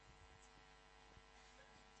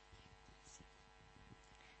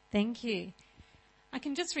Thank you. I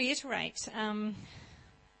can just reiterate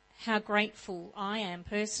how grateful I am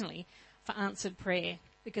personally for answered prayer,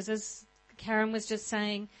 because as Karen was just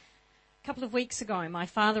saying, a couple of weeks ago, my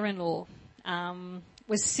father-in-law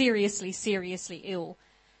was seriously ill.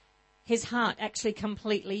 His heart actually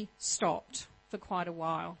completely stopped for quite a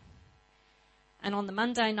while. And on the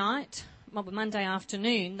Monday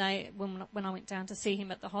afternoon, when I went down to see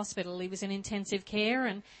him at the hospital, he was in intensive care,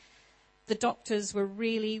 and the doctors were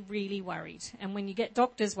really worried. And when you get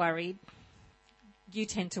doctors worried, you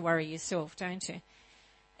tend to worry yourself, don't you?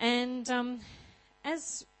 And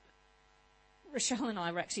as Rochelle and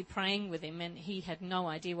I were actually praying with him, and he had no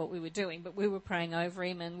idea what we were doing, but we were praying over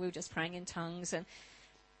him, and we were just praying in tongues.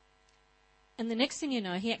 And the next thing you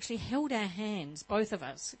know, he actually held our hands, both of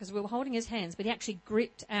us, because we were holding his hands, but he actually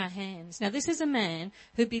gripped our hands. Now, this is a man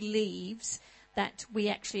who believes that we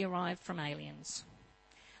actually arrived from aliens.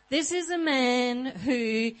 This is a man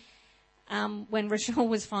who, when Rochelle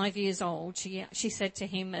was 5 years old, she said to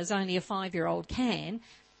him, as only a 5-year-old can,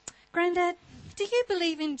 "Grandad, do you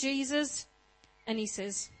believe in Jesus?" And he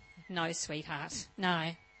says, "No, sweetheart,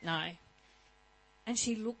 no." And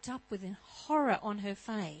she looked up with horror on her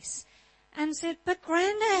face and said, "But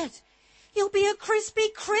Grandad, you'll be a crispy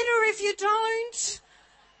critter if you don't."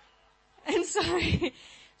 And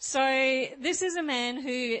so this is a man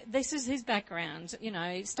who, this is his background. You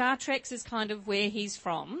know, Star Trek is kind of where he's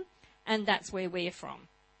from, and that's where we're from.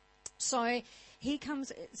 So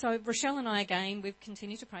Rochelle and I, again, we've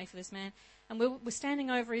continued to pray for this man, and we're standing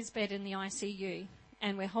over his bed in the ICU,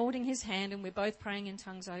 and we're holding his hand, and we're both praying in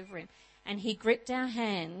tongues over him. And he gripped our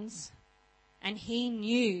hands, and he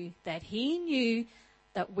knew that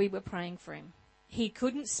we were praying for him. He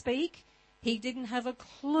couldn't speak. He didn't have a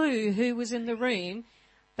clue who was in the room,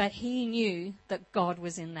 but he knew that God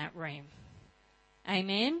was in that room.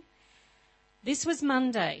 Amen? This was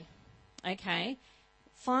Monday, okay?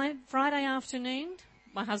 Friday afternoon,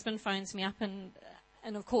 my husband phones me up, and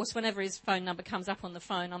of course, whenever his phone number comes up on the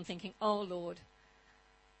phone, I'm thinking, "Oh, Lord.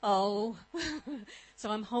 Oh." So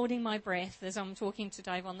I'm holding my breath as I'm talking to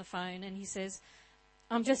Dave on the phone, and he says,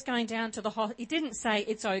 "I'm just going down to the hospital." He didn't say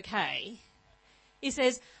it's okay. He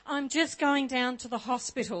says, "I'm just going down to the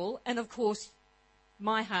hospital." And of course,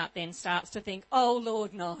 my heart then starts to think, "Oh,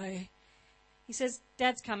 Lord, no." He says,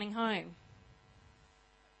 "Dad's coming home."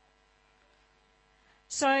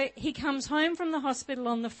 So he comes home from the hospital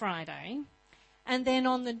on the Friday, and then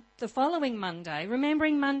on the following Monday,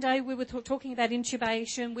 remembering Monday we were talking about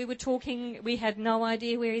intubation, we had no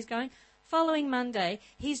idea where he's going. Following Monday,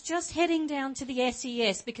 he's just heading down to the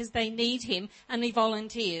SES because they need him, and he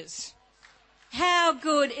volunteers. How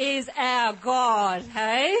good is our God,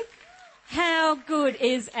 hey? How good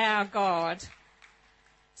is our God?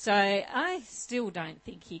 So I still don't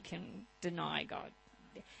think he can deny God.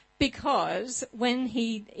 Because when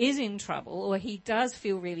he is in trouble or he does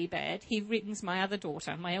feel really bad, he rings my other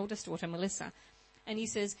daughter, my eldest daughter, Melissa, and he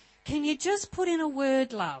says, "Can you just put in a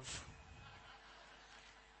word, love?"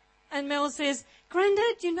 And Mel says,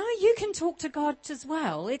 "Grandad, you know you can talk to God as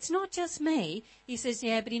well. It's not just me." He says,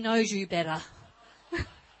 "Yeah, but he knows you better."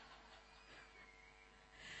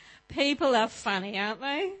 People are funny, aren't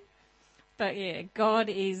they? But yeah, God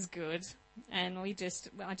is good. And I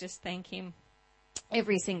just thank him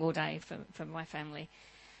every single day for my family.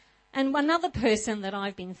 And another person that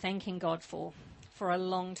I've been thanking God for a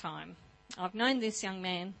long time. I've known this young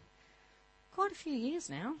man quite a few years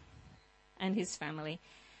now, and his family.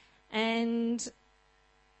 And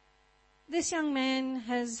this young man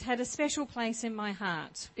has had a special place in my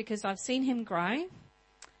heart because I've seen him grow.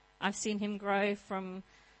 I've seen him grow from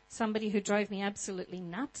somebody who drove me absolutely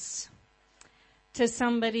nuts to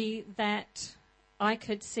somebody that I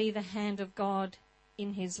could see the hand of God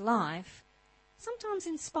in his life, sometimes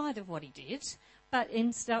in spite of what he did, but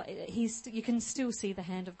you can still see the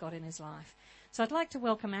hand of God in his life. So I'd like to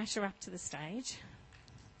welcome Asher up to the stage.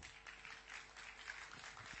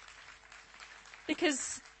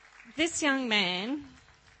 Because this young man,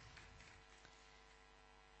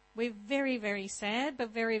 we're very, very sad, but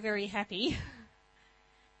very, very happy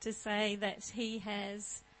to say that he's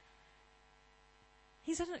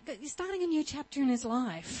starting a new chapter in his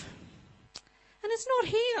life. And it's not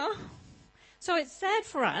here. So it's sad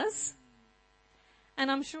for us. And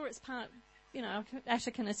I'm sure it's part, Asher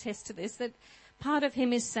can attest to this, that part of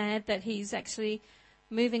him is sad that he's actually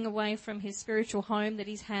moving away from his spiritual home that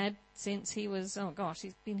he's had since he was,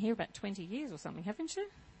 he's been here about 20 years or something, haven't you?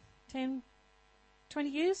 10, 20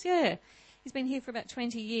 years? Yeah. He's been here for about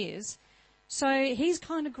 20 years. So he's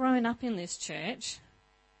kind of grown up in this church,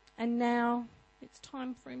 and now it's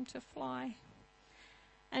time for him to fly.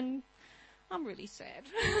 And I'm really sad.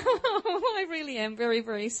 I really am very,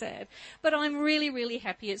 very sad. But I'm really, really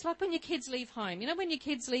happy. It's like when your kids leave home. You know, when your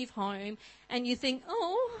kids leave home and you think,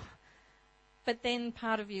 oh, but then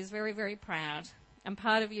part of you is very, very proud. And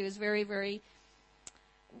part of you is very, very,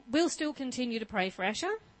 we'll still continue to pray for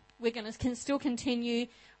Asher. We're going to still continue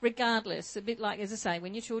regardless. A bit like, as I say,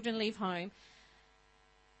 when your children leave home,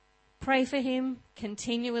 pray for him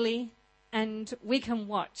continually, and we can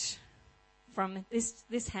watch from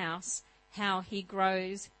this house how he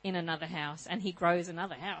grows in another house, and he grows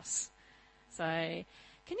another house. So can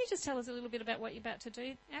you just tell us a little bit about what you're about to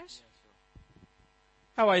do, Ash?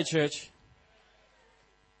 How are you, church?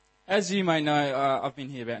 As you may know, I've been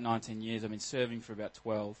here about 19 years. I've been serving for about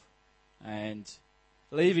 12. And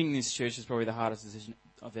leaving this church is probably the hardest decision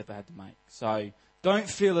I've ever had to make. So don't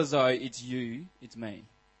feel as though it's you, it's me.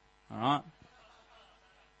 All right?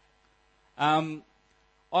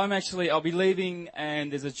 I'll be leaving, and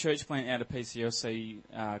there's a church plant out of PCLC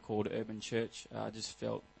called Urban Church. I just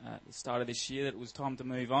felt at the start of this year that it was time to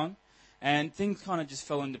move on. And things kind of just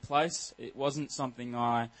fell into place. It wasn't something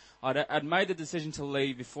I'd made the decision to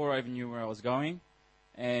leave before I even knew where I was going.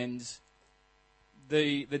 And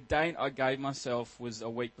the date I gave myself was a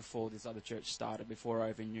week before this other church started, before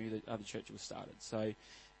I even knew the other church was started. So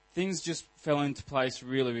things just fell into place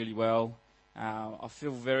really, really well. I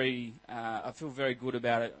feel very good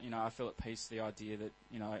about it. You know, I feel at peace with the idea that,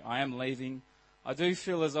 you know, I am leaving. I do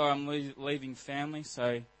feel as though I'm leaving family,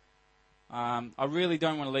 so I really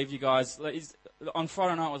don't want to leave you guys. On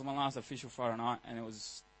Friday night was my last official Friday night, and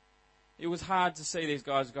it was hard to see these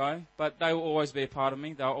guys go, but they will always be a part of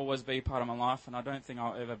me. They'll always be a part of my life, and I don't think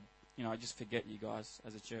I'll ever, you know, just forget you guys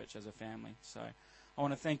as a church, as a family. So I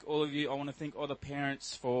want to thank all of you. I want to thank all the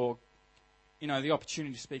parents for, you know, the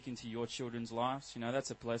opportunity to speak into your children's lives. You know,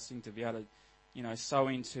 that's a blessing to be able to, you know, sow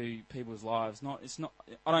into people's lives.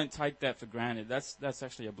 I don't take that for granted. That's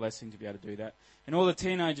actually a blessing to be able to do that. And all the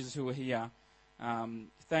teenagers who are here,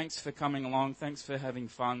 thanks for coming along. Thanks for having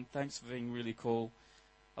fun. Thanks for being really cool.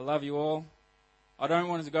 I love you all. I don't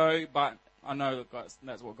want to go, but I know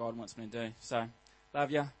that's what God wants me to do. So,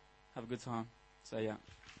 love you. Have a good time. See ya.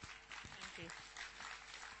 Thank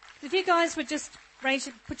you. If you guys would just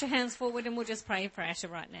put your hands forward, and we'll just pray for Asher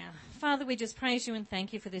right now. Father, we just praise you and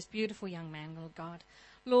thank you for this beautiful young man, Lord God.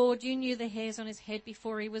 Lord, you knew the hairs on his head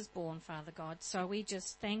before he was born, Father God. So we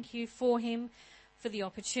just thank you for him, for the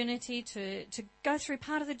opportunity to go through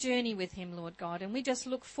part of the journey with him, Lord God. And we just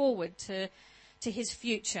look forward to his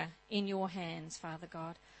future in your hands, Father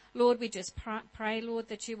God. Lord, we just pray, Lord,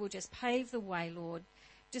 that you will just pave the way, Lord.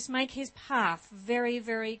 Just make his path very,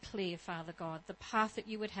 very clear, Father God, the path that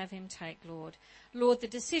you would have him take, Lord. Lord, the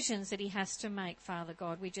decisions that he has to make, Father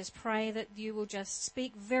God, we just pray that you will just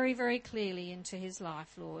speak very, very clearly into his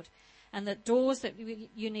life, Lord. And that doors that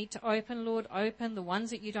you need to open, Lord, open. The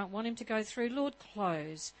ones that you don't want him to go through, Lord,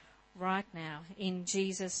 close right now in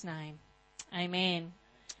Jesus' name. Amen.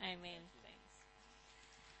 Amen.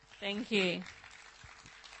 Thank you.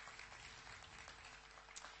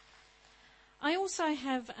 I also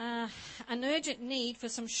have an urgent need for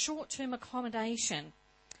some short-term accommodation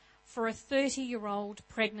for a 30-year-old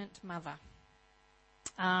pregnant mother.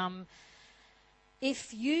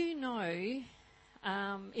 If you know,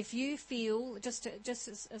 if you feel, just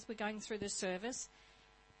as we're going through this service,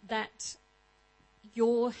 that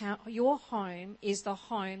your home is the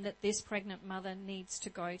home that this pregnant mother needs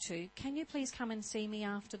to go to, can you please come and see me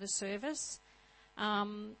after the service?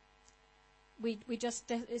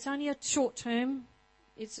 It's only a short term.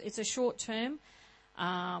 It's a short term,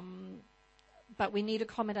 but we need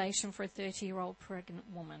accommodation for a 30-year-old pregnant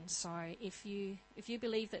woman. So if you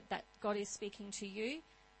believe that God is speaking to you,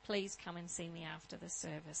 please come and see me after the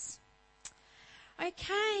service.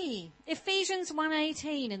 Okay, Ephesians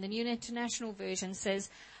 1:18 in the New International Version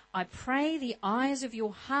says, I pray the eyes of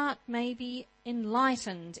your heart may be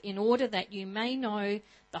enlightened in order that you may know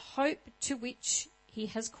the hope to which he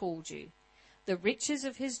has called you, the riches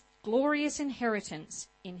of his glorious inheritance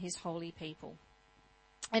in his holy people.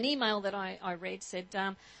 An email that I read said,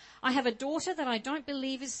 I have a daughter that I don't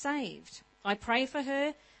believe is saved. I pray for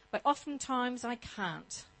her, but oftentimes I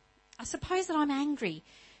can't. I suppose that I'm angry.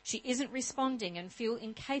 She isn't responding and feel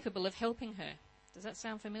incapable of helping her. Does that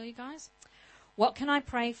sound familiar, guys? What can I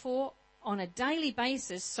pray for on a daily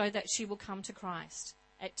basis so that she will come to Christ?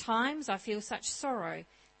 At times I feel such sorrow,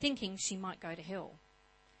 thinking she might go to hell.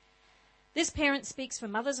 This parent speaks for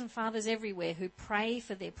mothers and fathers everywhere who pray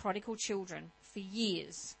for their prodigal children for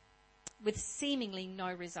years with seemingly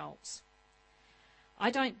no results. I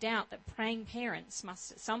don't doubt that praying parents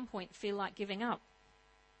must at some point feel like giving up.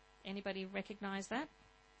 Anybody recognise that?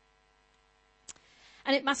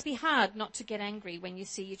 And it must be hard not to get angry when you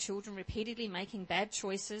see your children repeatedly making bad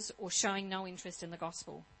choices or showing no interest in the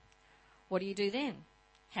gospel. What do you do then?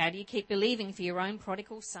 How do you keep believing for your own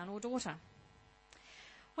prodigal son or daughter?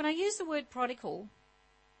 When I use the word prodigal,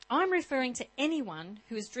 I'm referring to anyone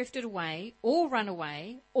who has drifted away or run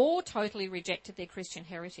away or totally rejected their Christian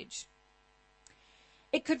heritage.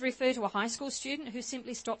 It could refer to a high school student who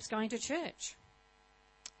simply stops going to church,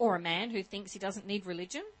 or a man who thinks he doesn't need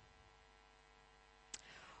religion,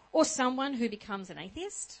 or someone who becomes an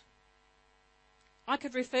atheist. I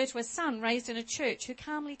could refer to a son raised in a church who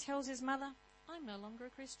calmly tells his mother, "I'm no longer a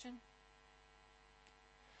Christian."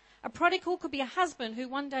 A prodigal could be a husband who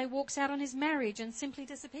one day walks out on his marriage and simply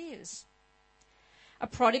disappears. A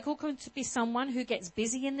prodigal could be someone who gets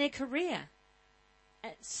busy in their career,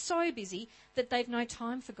 so busy that they've no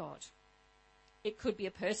time for God. It could be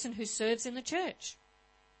a person who serves in the church,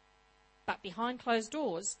 but behind closed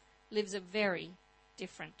doors lives a very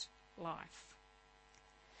different life.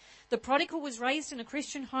 The prodigal was raised in a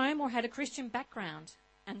Christian home or had a Christian background,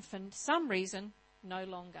 and for some reason no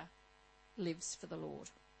longer lives for the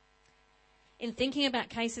Lord. In thinking about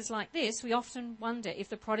cases like this, we often wonder if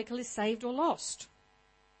the prodigal is saved or lost.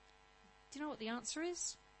 Do you know what the answer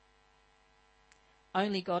is?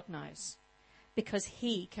 Only God knows, because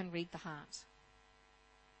he can read the heart.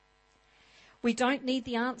 We don't need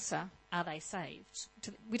the answer, are they saved?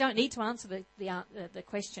 We don't need to answer the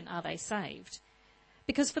question, are they saved?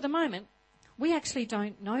 Because for the moment, we actually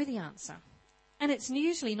don't know the answer. And it's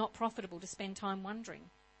usually not profitable to spend time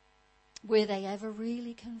wondering, were they ever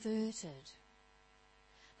really converted?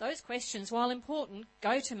 Those questions, while important,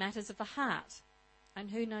 go to matters of the heart. And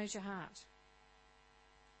who knows your heart?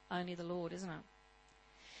 Only the Lord, isn't it?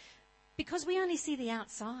 Because we only see the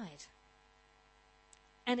outside.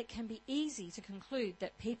 And it can be easy to conclude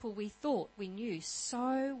that people we thought we knew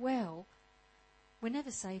so well were never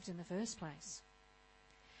saved in the first place.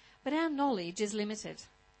 But our knowledge is limited.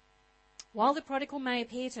 While the prodigal may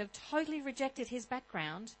appear to have totally rejected his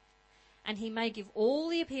background, and he may give all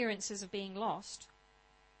the appearances of being lost,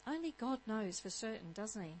 only God knows for certain,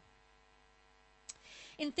 doesn't he?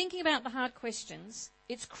 In thinking about the hard questions,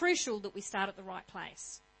 it's crucial that we start at the right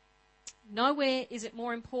place. Nowhere is it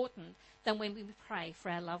more important than when we pray for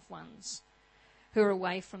our loved ones who are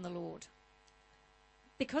away from the Lord.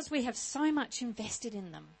 Because we have so much invested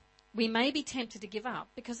in them, we may be tempted to give up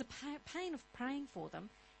because the pain of praying for them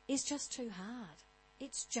is just too hard.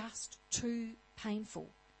 It's just too painful.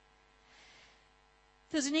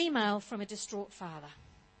 There's an email from a distraught father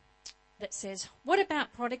that says, "What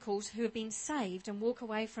about prodigals who have been saved and walk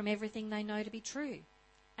away from everything they know to be true?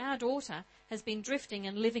 Our daughter has been drifting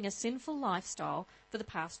and living a sinful lifestyle for the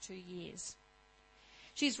past 2 years.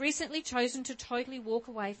 She's recently chosen to totally walk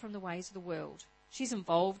away from the ways of the world. She's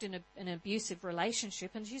involved in an abusive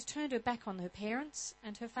relationship and she's turned her back on her parents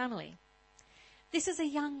and her family. This is a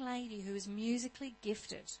young lady who is musically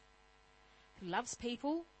gifted, who loves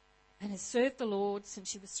people and has served the Lord since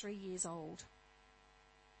she was 3 years old.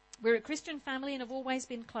 We're a Christian family and have always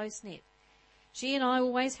been close-knit. She and I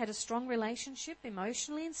always had a strong relationship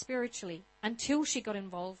emotionally and spiritually until she got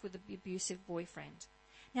involved with the abusive boyfriend.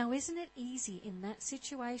 Now, isn't it easy in that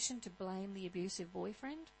situation to blame the abusive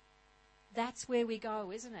boyfriend? That's where we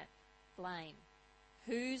go, isn't it? Blame.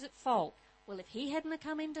 Who's at fault? Well, if he hadn't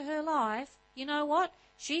come into her life, you know what?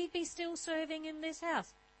 She'd be still serving in this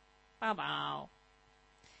house. Bow.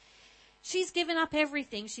 She's given up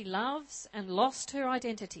everything she loves and lost her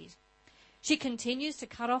identity. She continues to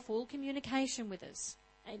cut off all communication with us.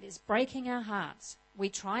 It is breaking our hearts. We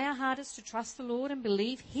try our hardest to trust the Lord and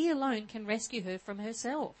believe he alone can rescue her from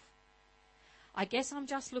herself. I guess I'm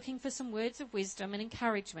just looking for some words of wisdom and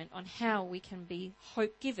encouragement on how we can be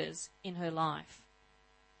hope givers in her life."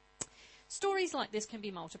 Stories like this can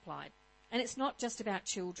be multiplied, and it's not just about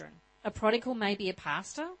children. A prodigal may be a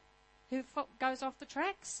pastor who goes off the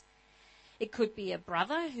tracks. It could be a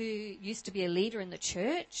brother who used to be a leader in the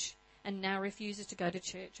church and now refuses to go to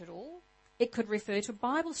church at all. It could refer to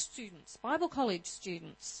Bible students, Bible college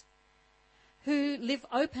students, who live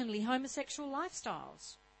openly homosexual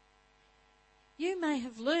lifestyles. You may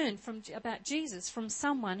have learned about Jesus from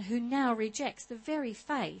someone who now rejects the very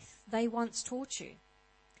faith they once taught you.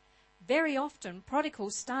 Very often,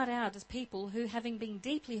 prodigals start out as people who, having been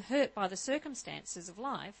deeply hurt by the circumstances of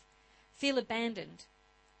life, feel abandoned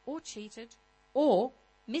or cheated or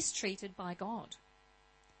mistreated by God.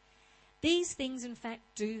 These things, in fact,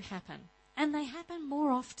 do happen, and they happen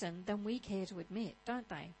more often than we care to admit, don't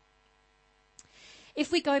they?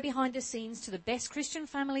 If we go behind the scenes to the best Christian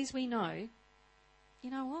families we know, you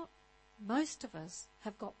know what? Most of us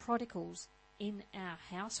have got prodigals in our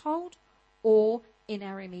household or in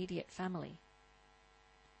our immediate family.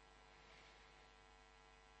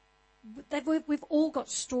 We've all got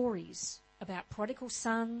stories about prodigal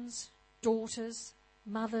sons, daughters,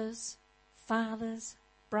 mothers, fathers,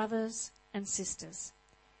 brothers and sisters.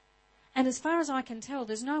 And as far as I can tell,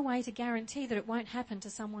 there's no way to guarantee that it won't happen to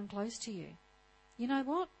someone close to you. You know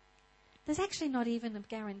what? There's actually not even a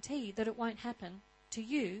guarantee that it won't happen to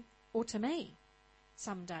you or to me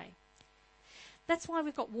someday. That's why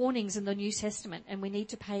we've got warnings in the New Testament, and we need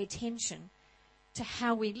to pay attention to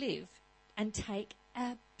how we live and take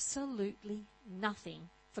absolutely nothing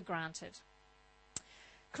for granted.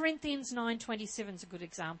 Corinthians 9:27 is a good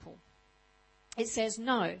example. It says,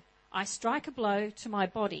 "No, I strike a blow to my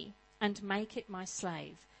body and make it my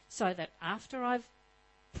slave, so that after I've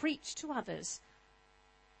preached to others,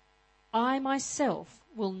 I myself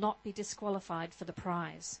will not be disqualified for the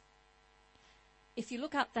prize." If you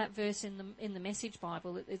look up that verse in the Message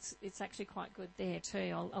Bible, it's actually quite good there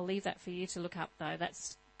too. I'll leave that for you to look up though.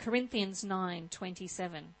 That's Corinthians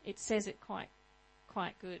 9:27. It says it quite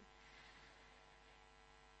good.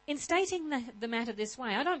 In stating the matter this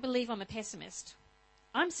way, I don't believe I'm a pessimist.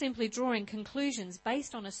 I'm simply drawing conclusions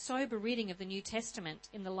based on a sober reading of the New Testament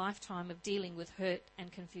in the lifetime of dealing with hurt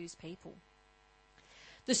and confused people.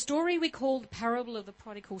 The story we call the parable of the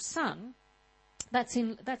prodigal son, that's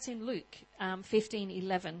in Luke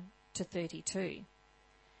 15:11 to 32.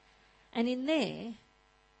 And in there,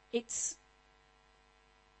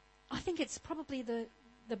 I think it's probably the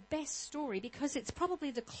best story because it's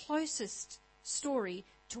probably the closest story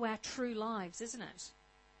to our true lives, isn't it?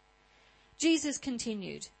 Jesus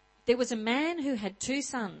continued, "There was a man who had 2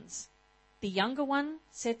 sons. The younger one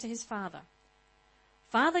said to his father,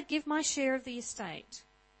 'Father, give my share of the estate.'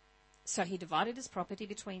 So he divided his property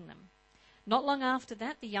between them. Not long after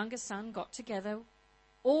that, the younger son got together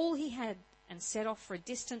all he had and set off for a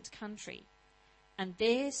distant country, and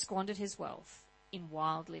there squandered his wealth in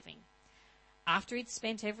wild living. After he'd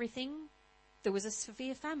spent everything, there was a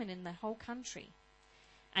severe famine in the whole country,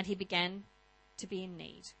 and he began to be in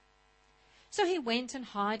need. So he went and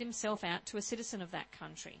hired himself out to a citizen of that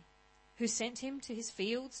country, who sent him to his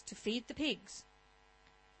fields to feed the pigs.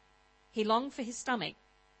 He longed for his stomach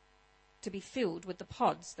to be filled with the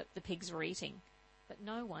pods that the pigs were eating, but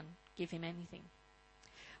no one gave him anything.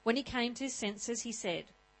 When he came to his senses, he said,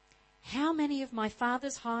 'How many of my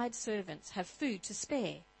father's hired servants have food to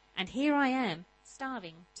spare, and here I am,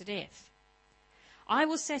 starving to death? I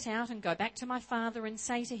will set out and go back to my father and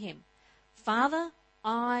say to him, Father,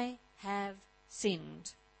 I have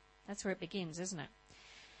sinned.'" That's where it begins, isn't it?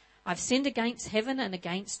 "I've sinned against heaven and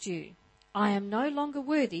against you. I am no longer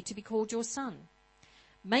worthy to be called your son.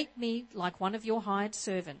 Make me like one of your hired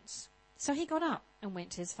servants." So he got up and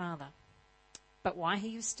went to his father. But while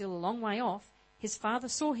he was still a long way off, his father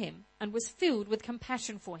saw him and was filled with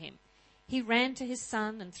compassion for him. He ran to his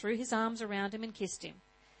son and threw his arms around him and kissed him.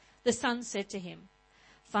 The son said to him,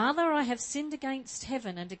 "Father, I have sinned against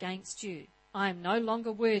heaven and against you. I am no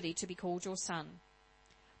longer worthy to be called your son."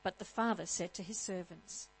 But the father said to his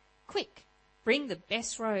servants, "Quick, bring the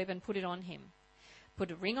best robe and put it on him.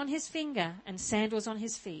 Put a ring on his finger and sandals on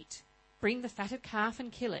his feet. Bring the fatted calf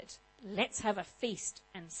and kill it. Let's have a feast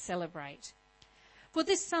and celebrate. For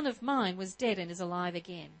this son of mine was dead and is alive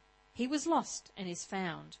again. He was lost and is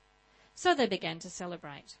found." So they began to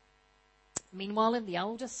celebrate. Meanwhile, the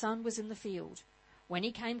older son was in the field. When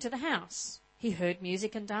he came to the house, he heard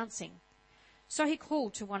music and dancing. So he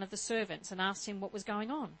called to one of the servants and asked him what was going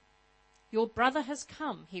on. "Your brother has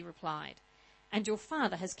come," he replied, "and your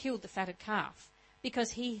father has killed the fatted calf,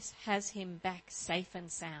 because he has him back safe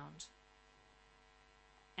and sound."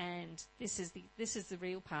 And this is the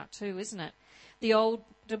real part too, isn't it? The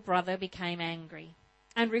older brother became angry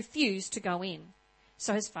and refused to go in.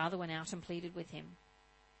 So his father went out and pleaded with him.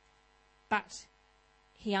 But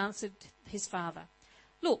he answered his father,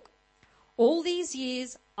 "Look, all these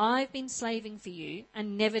years I've been slaving for you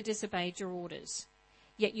and never disobeyed your orders.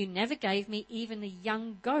 Yet you never gave me even a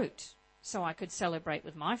young goat so I could celebrate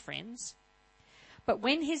with my friends. But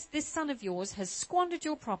when this son of yours has squandered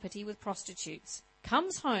your property with prostitutes,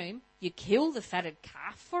 comes home, you kill the fatted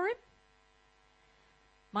calf for him?"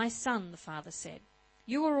 "My son," the father said,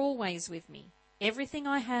 "you are always with me. Everything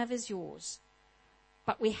I have is yours.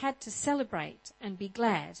 But we had to celebrate and be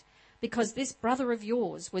glad because this brother of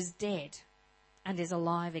yours was dead and is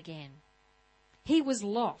alive again. He was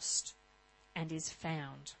lost and is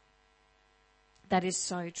found." That is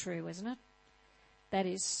so true, isn't it? That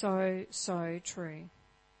is so, so true.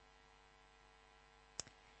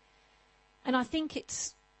 And I think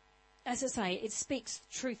it's, as I say, it speaks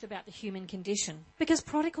truth about the human condition because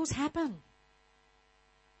prodigals happen.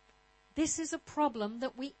 This is a problem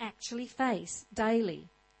that we actually face daily.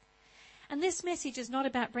 And this message is not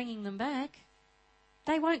about bringing them back.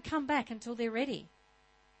 They won't come back until they're ready.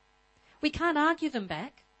 We can't argue them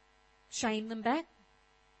back, shame them back.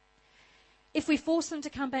 If we force them to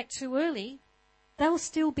come back too early, they'll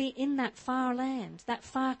still be in that far land, that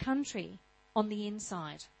far country on the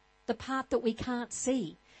inside, the part that we can't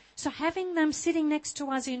see. So having them sitting next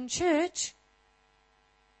to us in church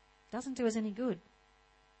doesn't do us any good.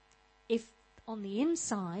 If on the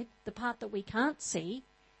inside, the part that we can't see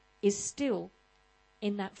is still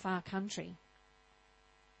in that far country.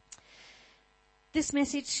 This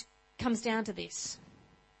message comes down to this.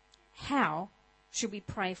 How should we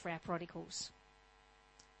pray for our prodigals?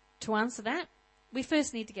 To answer that, we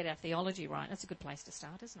first need to get our theology right. That's a good place to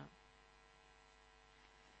start, isn't it?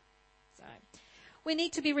 So, we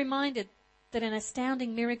need to be reminded that an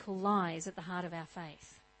astounding miracle lies at the heart of our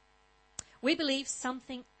faith. We believe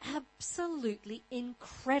something absolutely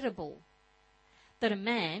incredible, that a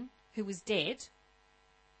man who was dead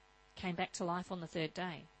came back to life on the third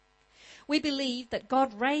day. We believe that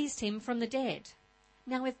God raised him from the dead.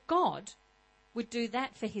 Now, if God would do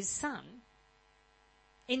that for his son,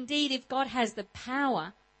 indeed, if God has the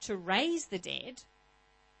power to raise the dead,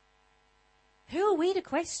 who are we to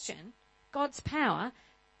question God's power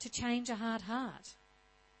to change a hard heart?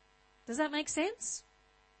 Does that make sense?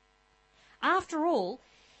 After all,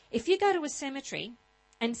 if you go to a cemetery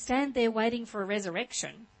and stand there waiting for a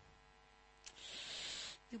resurrection,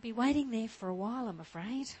 you'll be waiting there for a while, I'm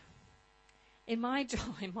afraid. In my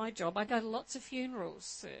job, I go to lots of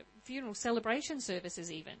funerals, funeral celebration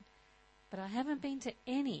services even, but I haven't been to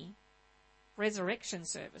any resurrection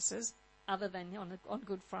services other than on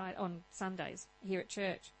Good Friday, on Sundays here at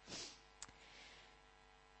church.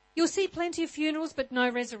 You'll see plenty of funerals, but no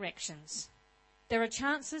resurrections. There are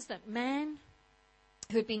chances that man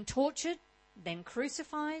who had been tortured, then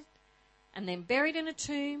crucified, and then buried in a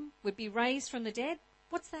tomb would be raised from the dead.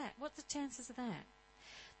 What's that? What's the chances of that?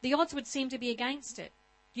 The odds would seem to be against it.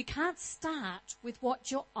 You can't start with what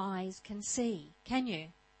your eyes can see, can you?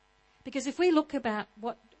 Because if we look about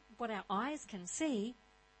what our eyes can see,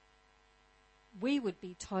 we would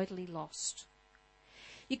be totally lost.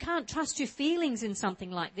 You can't trust your feelings in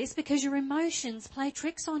something like this because your emotions play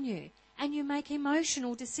tricks on you and you make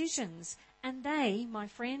emotional decisions. And they, my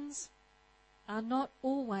friends, are not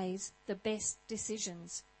always the best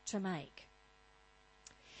decisions to make.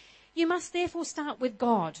 You must therefore start with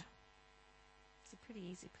God. It's a pretty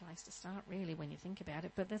easy place to start, really, when you think about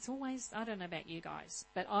it. But that's always, I don't know about you guys,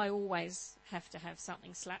 but I always have to have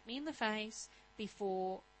something slap me in the face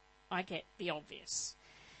before I get the obvious.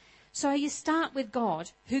 So you start with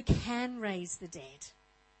God, who can raise the dead.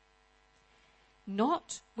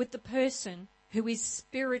 Not with the person who is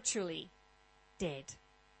spiritually dead.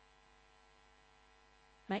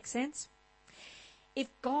 Make sense? If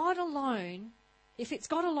it's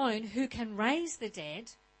God alone who can raise the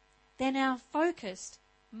dead, then our focus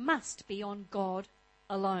must be on God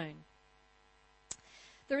alone.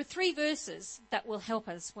 There are 3 verses that will help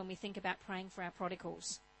us when we think about praying for our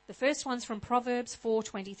prodigals. The first one's from Proverbs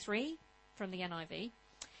 4:23 from the NIV.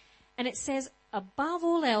 And it says, above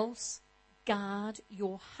all else, guard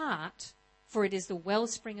your heart, for it is the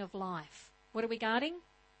wellspring of life. What are we guarding?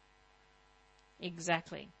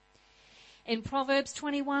 Exactly. In Proverbs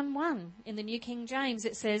 21:1 in the New King James,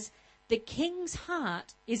 it says, the king's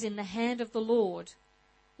heart is in the hand of the Lord,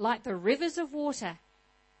 like the rivers of water.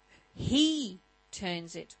 He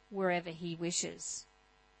turns it wherever he wishes.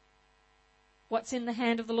 What's in the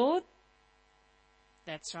hand of the Lord?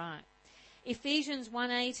 That's right. Ephesians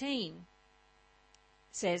 1:18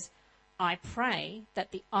 says, I pray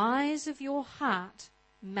that the eyes of your heart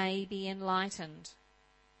may be enlightened.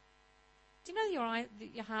 Do you know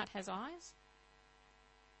your heart has eyes?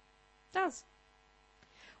 It does.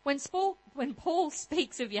 When Paul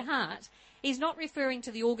speaks of your heart, he's not referring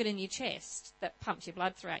to the organ in your chest that pumps your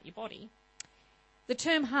blood throughout your body. The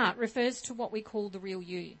term heart refers to what we call the real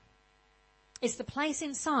you. It's the place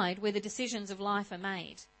inside where the decisions of life are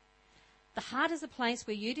made. The heart is the place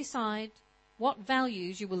where you decide what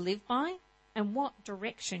values you will live by and what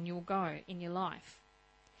direction you'll go in your life.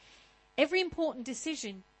 Every important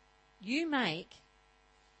decision you make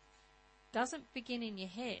doesn't begin in your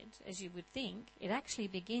head, as you would think. It actually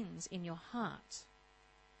begins in your heart.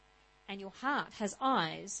 And your heart has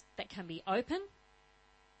eyes that can be open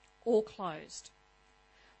or closed.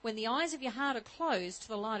 When the eyes of your heart are closed to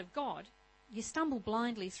the light of God, you stumble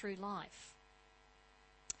blindly through life,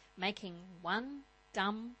 making one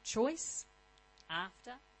dumb choice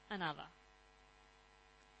after another.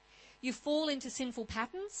 You fall into sinful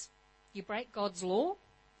patterns, you break God's law,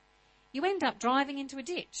 you end up driving into a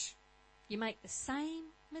ditch. You make the same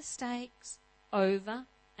mistakes over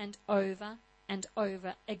and over and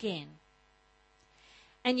over again.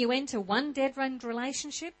 And you enter one dead-end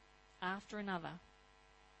relationship after another.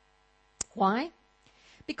 Why?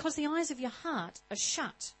 Because the eyes of your heart are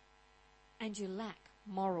shut and you lack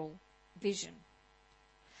moral vision.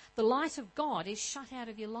 The light of God is shut out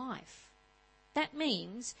of your life. That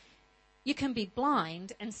means you can be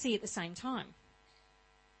blind and see at the same time.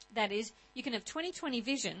 That is, you can have 20/20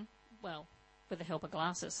 vision, well, with the help of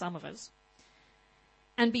glasses, some of us,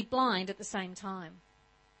 and be blind at the same time.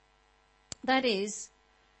 That is,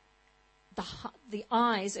 the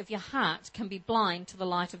eyes of your heart can be blind to the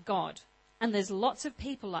light of God. And there's lots of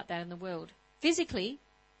people like that in the world. Physically,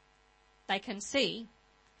 they can see,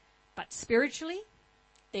 but spiritually,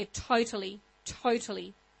 they're totally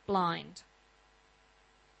blind.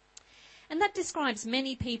 And that describes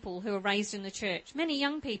many people who are raised in the church, many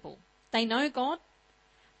young people. They know God,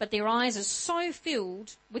 but their eyes are so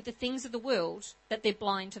filled with the things of the world that they're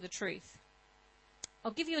blind to the truth.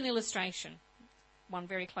 I'll give you an illustration, one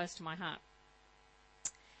very close to my heart.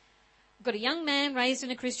 I've got a young man raised in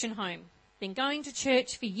a Christian home, been going to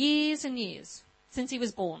church for years and years, since he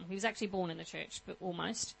was born. He was actually born in the church, but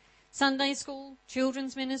almost. Sunday school,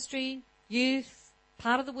 children's ministry, youth,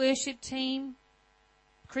 part of the worship team,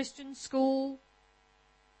 Christian school,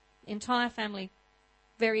 entire family,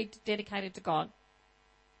 very dedicated to God.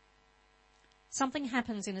 Something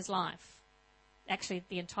happens in his life, actually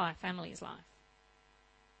the entire family's life.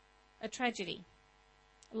 A tragedy,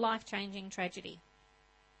 a life-changing tragedy.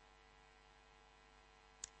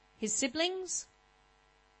 His siblings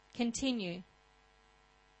continue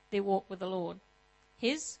their walk with the Lord.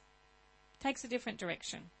 His takes a different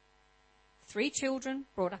direction. 3 children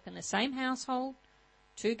brought up in the same household.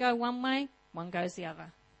 2 go one way, 1 goes the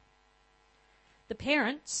other. The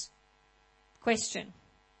parents question,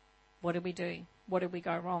 what did we do? What did we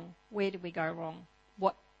go wrong? Where did we go wrong?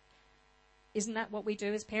 Isn't that what we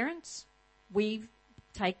do as parents? We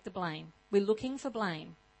take the blame. We're looking for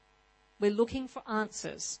blame. We're looking for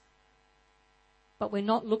answers. But we're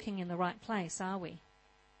not looking in the right place, are we?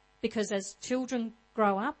 Because as children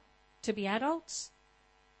grow up to be adults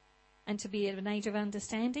and to be at an age of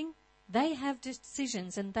understanding, they have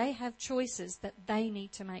decisions and they have choices that they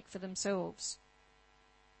need to make for themselves.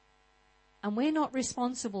 And we're not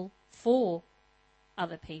responsible for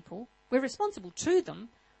other people. We're responsible to them,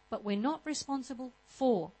 but we're not responsible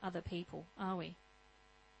for other people, are we?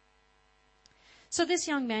 So this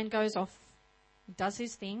young man goes off, does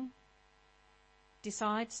his thing,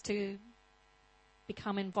 decides to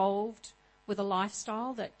become involved with a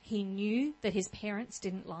lifestyle that he knew that his parents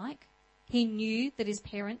didn't like. He knew that his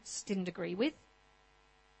parents didn't agree with.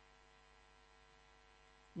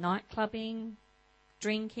 Nightclubbing,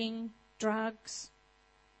 drinking, drugs,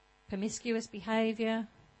 promiscuous behaviour,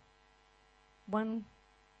 one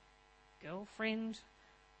girlfriend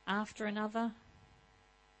after another,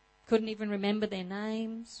 couldn't even remember their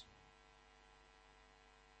names.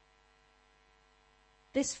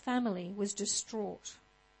 This family was distraught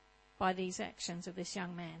by these actions of this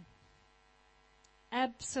young man.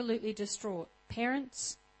 Absolutely distraught.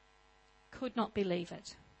 Parents could not believe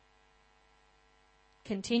it.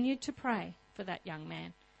 Continued to pray for that young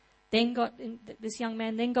man. This young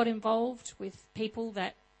man then got involved with people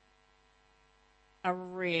that are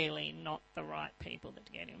really not the right people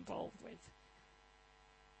to get involved with.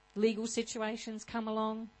 Legal situations come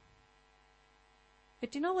along.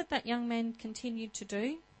 But do you know what that young man continued to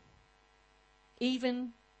do?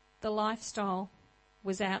 Even the lifestyle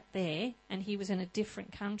was out there and he was in a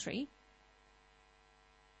different country,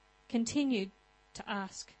 continued to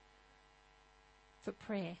ask for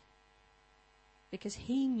prayer because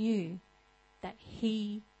he knew that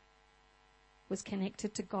he was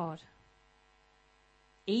connected to God.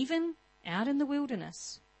 Even out in the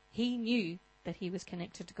wilderness, he knew that he was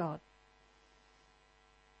connected to God.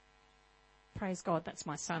 Praise God, that's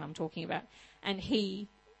my son I'm talking about. And he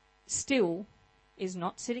still is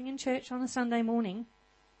not sitting in church on a Sunday morning,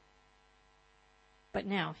 but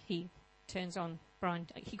now he turns on Brian,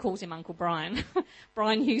 he calls him Uncle Brian,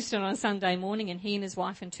 Brian Houston on a Sunday morning, and he and his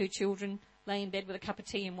wife and 2 children lay in bed with a cup of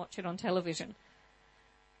tea and watch it on television.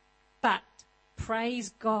 But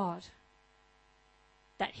praise God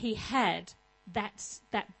that he had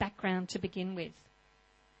that background to begin with.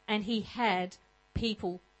 And he had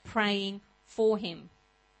people praying for him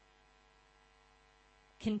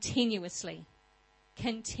continuously.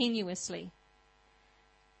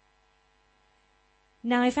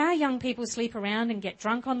 Now, if our young people sleep around and get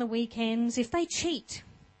drunk on the weekends, if they cheat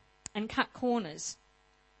and cut corners,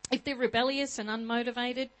 if they're rebellious and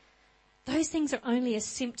unmotivated, Those things are only a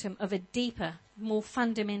symptom of a deeper, more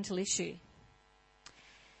fundamental issue.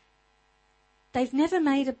 They've never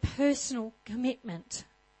made a personal commitment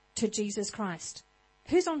to Jesus Christ.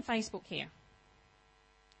 Who's on Facebook here?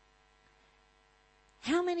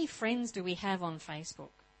 How many friends do we have on Facebook?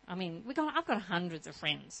 I mean, I've got hundreds of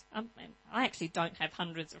friends. I actually don't have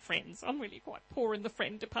hundreds of friends. I'm really quite poor in the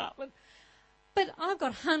friend department. But I've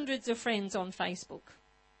got hundreds of friends on Facebook.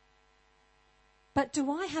 But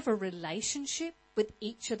do I have a relationship with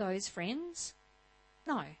each of those friends?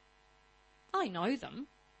 No. I know them.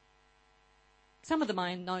 Some of them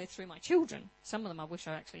I know through my children. Some of them I wish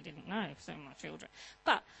I actually didn't know through my children.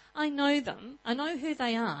 But I know them. I know who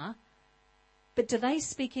they are. But do they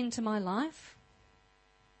speak into my life?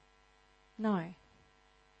 No.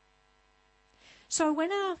 So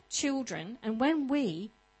when our children and when we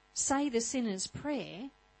say the sinner's prayer,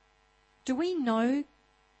 do we know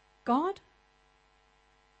God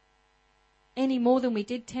any more than we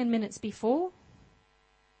did 10 minutes before?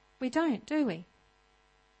 We don't, do we?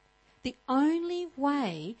 The only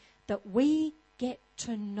way that we get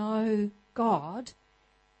to know God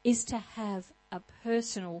is to have a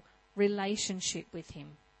personal relationship with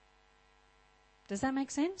him. Does that make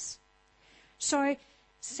sense? So,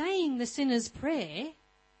 saying the sinner's prayer,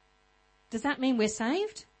 does that mean we're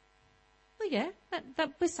saved? Well, yeah,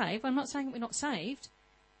 that we're saved. I'm not saying that we're not saved.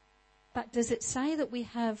 But does it say that we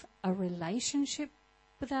have a relationship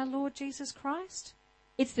with our Lord Jesus Christ?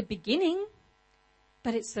 It's the beginning,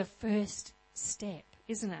 but it's the first step,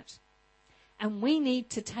 isn't it? And we need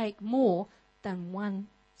to take more than one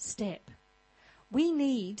step. We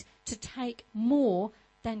need to take more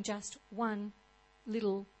than just one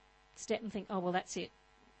little step and think, oh, well, that's it.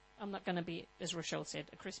 I'm not going to be, as Rochelle said,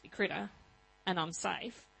 a crispy critter, and I'm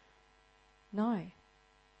safe. No.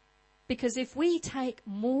 Because if we take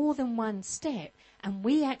more than one step and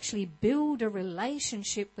we actually build a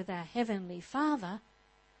relationship with our Heavenly Father,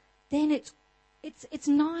 then it's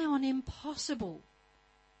nigh on impossible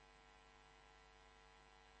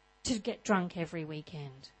to get drunk every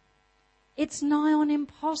weekend. It's nigh on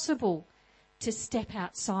impossible to step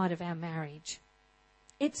outside of our marriage.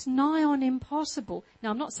 It's nigh on impossible.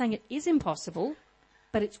 Now, I'm not saying it is impossible,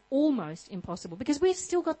 but it's almost impossible because we've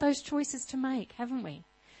still got those choices to make, haven't we?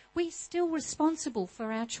 We're still responsible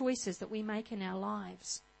for our choices that we make in our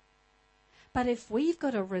lives. But if we've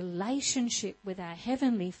got a relationship with our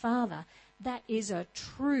Heavenly Father, that is a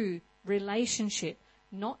true relationship,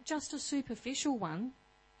 not just a superficial one,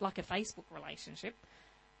 like a Facebook relationship.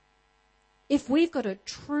 If we've got a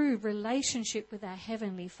true relationship with our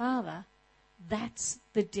Heavenly Father, that's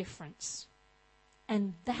the difference.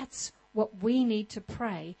 And that's what we need to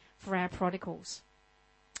pray for our prodigals.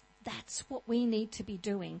 That's what we need to be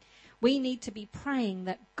doing. We need to be praying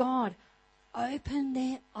that God open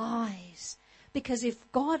their eyes. Because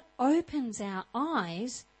if God opens our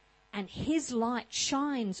eyes and his light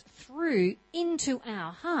shines through into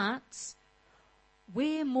our hearts,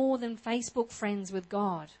 we're more than Facebook friends with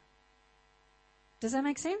God. Does that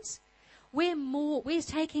make sense? We're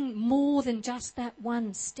taking more than just that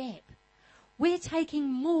one step. We're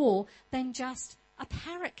taking more than just a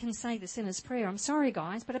parrot can say the sinner's prayer. I'm sorry,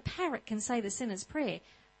 guys, but a parrot can say the sinner's prayer.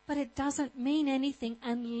 But it doesn't mean anything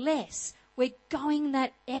unless we're going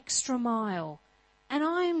that extra mile. And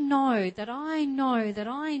I know that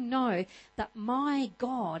my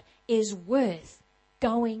God is worth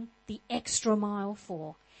going the extra mile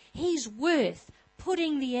for. He's worth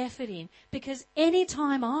putting the effort in, because any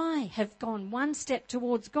time I have gone one step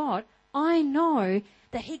towards God, I know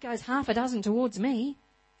that he goes half a dozen towards me.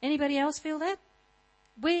 Anybody else feel that?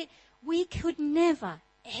 We could never,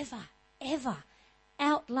 ever, ever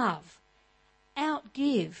outlove,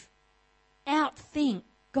 outgive, outthink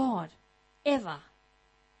God, ever.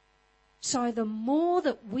 So the more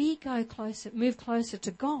that we go closer, move closer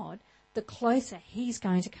to God, the closer he's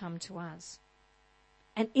going to come to us.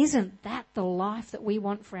 And isn't that the life that we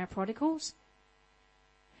want for our prodigals?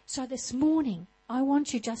 So this morning, I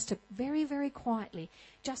want you just to very, very quietly,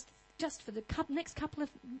 just for the next couple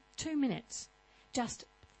of 2 minutes, just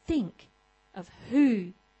think of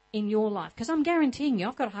who in your life, because I'm guaranteeing you,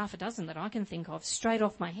 I've got half a dozen that I can think of straight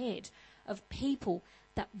off my head, of people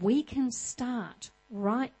that we can start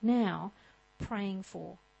right now praying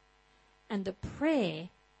for. And the prayer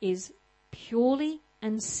is purely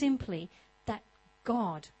and simply that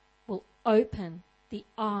God will open the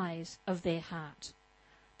eyes of their heart.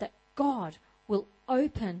 That God will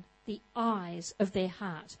open the eyes of their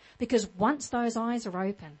heart. Because once those eyes are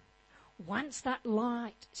open, once that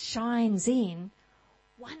light shines in,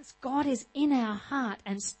 once God is in our heart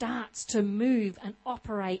and starts to move and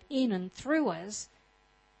operate in and through us,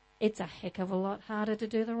 It's a heck of a lot harder to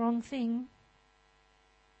do the wrong thing.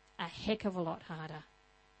 A heck of a lot harder.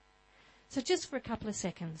 So just for a couple of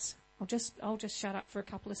seconds, I'll just shut up for a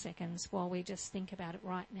couple of seconds while we just think about it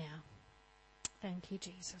right now. Thank you,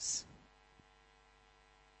 Jesus.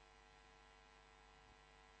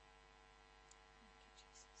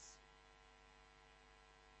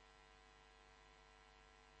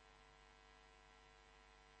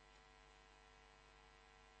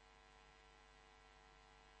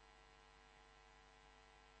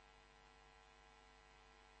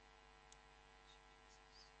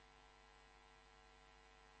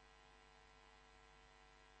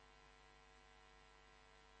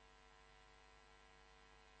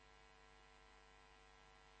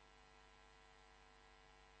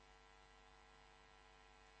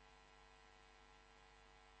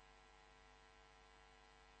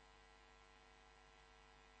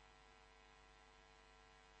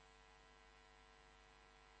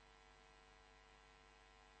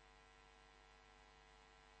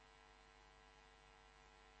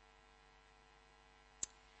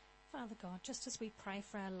 Father God, just as we pray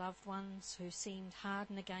for our loved ones who seemed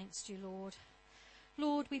hardened against you,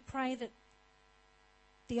 Lord, we pray that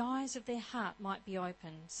the eyes of their heart might be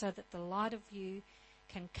opened so that the light of you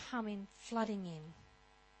can come in, flooding in.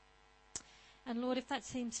 And Lord, if that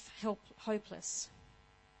seems hopeless,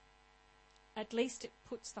 at least it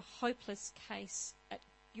puts the hopeless case at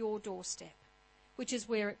your doorstep, which is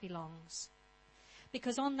where it belongs.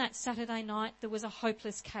 Because on that Saturday night, there was a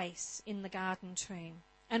hopeless case in the Garden Tomb.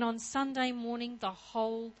 And on Sunday morning, the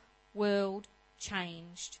whole world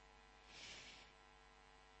changed.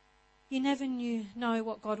 You never know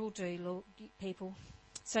what God will do, Lord, people.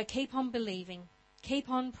 So keep on believing. Keep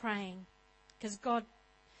on praying. Because God,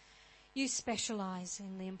 you specialise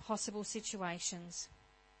in the impossible situations.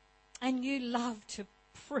 And you love to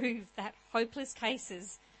prove that hopeless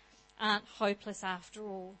cases aren't hopeless after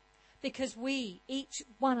all. Because we, each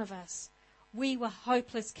one of us, we were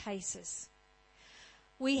hopeless cases.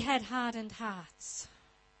 We had hardened hearts.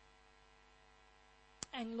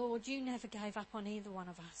 And Lord, you never gave up on either one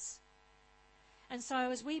of us. And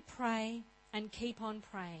so as we pray and keep on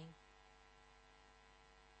praying,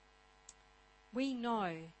 we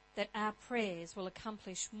know that our prayers will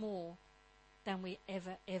accomplish more than we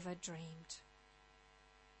ever dreamed.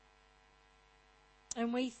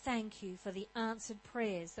 And we thank you for the answered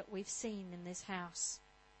prayers that we've seen in this house.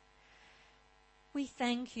 We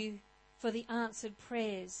thank you for the answered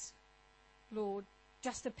prayers, Lord,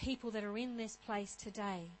 just the people that are in this place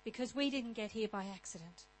today, because we didn't get here by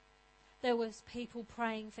accident. There was people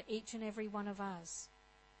praying for each and every one of us.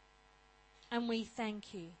 And we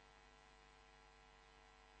thank you.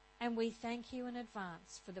 And we thank you in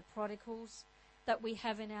advance for the prodigals that we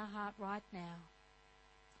have in our heart right now.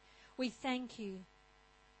 We thank you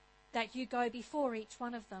that you go before each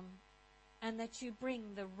one of them and that you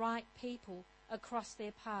bring the right people across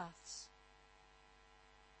their paths.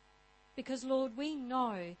 Because, Lord, we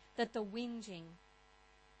know that the whinging,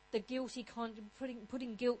 the guilty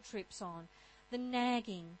putting guilt trips on, the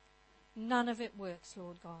nagging, none of it works,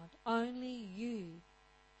 Lord God. Only you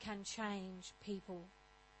can change people.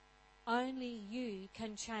 Only you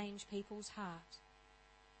can change people's heart.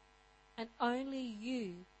 And only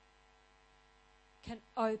you can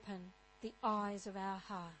open the eyes of our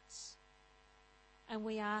hearts. And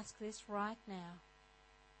we ask this right now,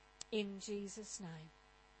 in Jesus' name.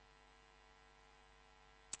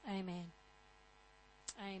 Amen.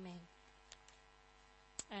 Amen.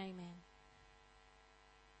 Amen.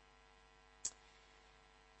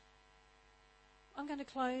 I'm going to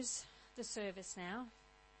close the service now.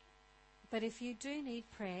 But if you do need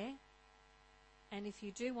prayer, and if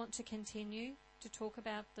you do want to continue to talk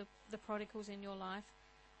about the prodigals in your life,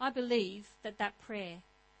 I believe that prayer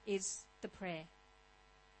is the prayer.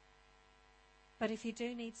 But if you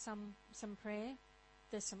do need some prayer,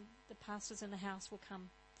 the pastors in the house will come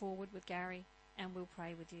forward with Gary and we'll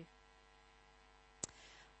pray with you.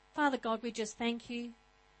 Father God, we just thank you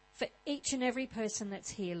for each and every person that's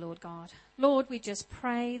here, Lord God. Lord, we just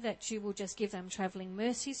pray that you will just give them travelling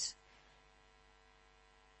mercies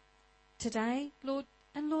today, Lord.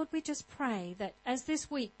 And Lord, we just pray that as this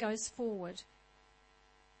week goes forward,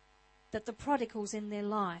 that the prodigals in their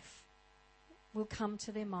life will come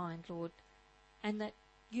to their mind, Lord, and that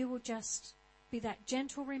you will just be that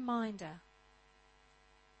gentle reminder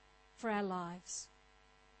for our lives.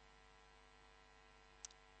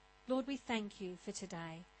 Lord, we thank you for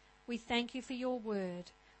today. We thank you for your word.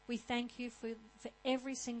 We thank you for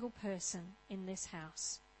every single person in this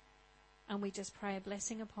house. And we just pray a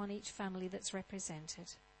blessing upon each family that's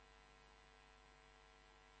represented.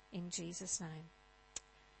 In Jesus' name.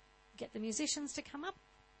 get the musicians to come up,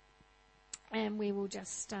 and we will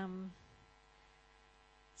just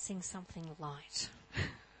sing something light.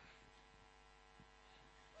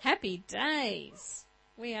 Happy days.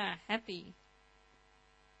 We are happy.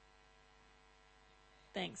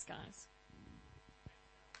 Thanks, guys.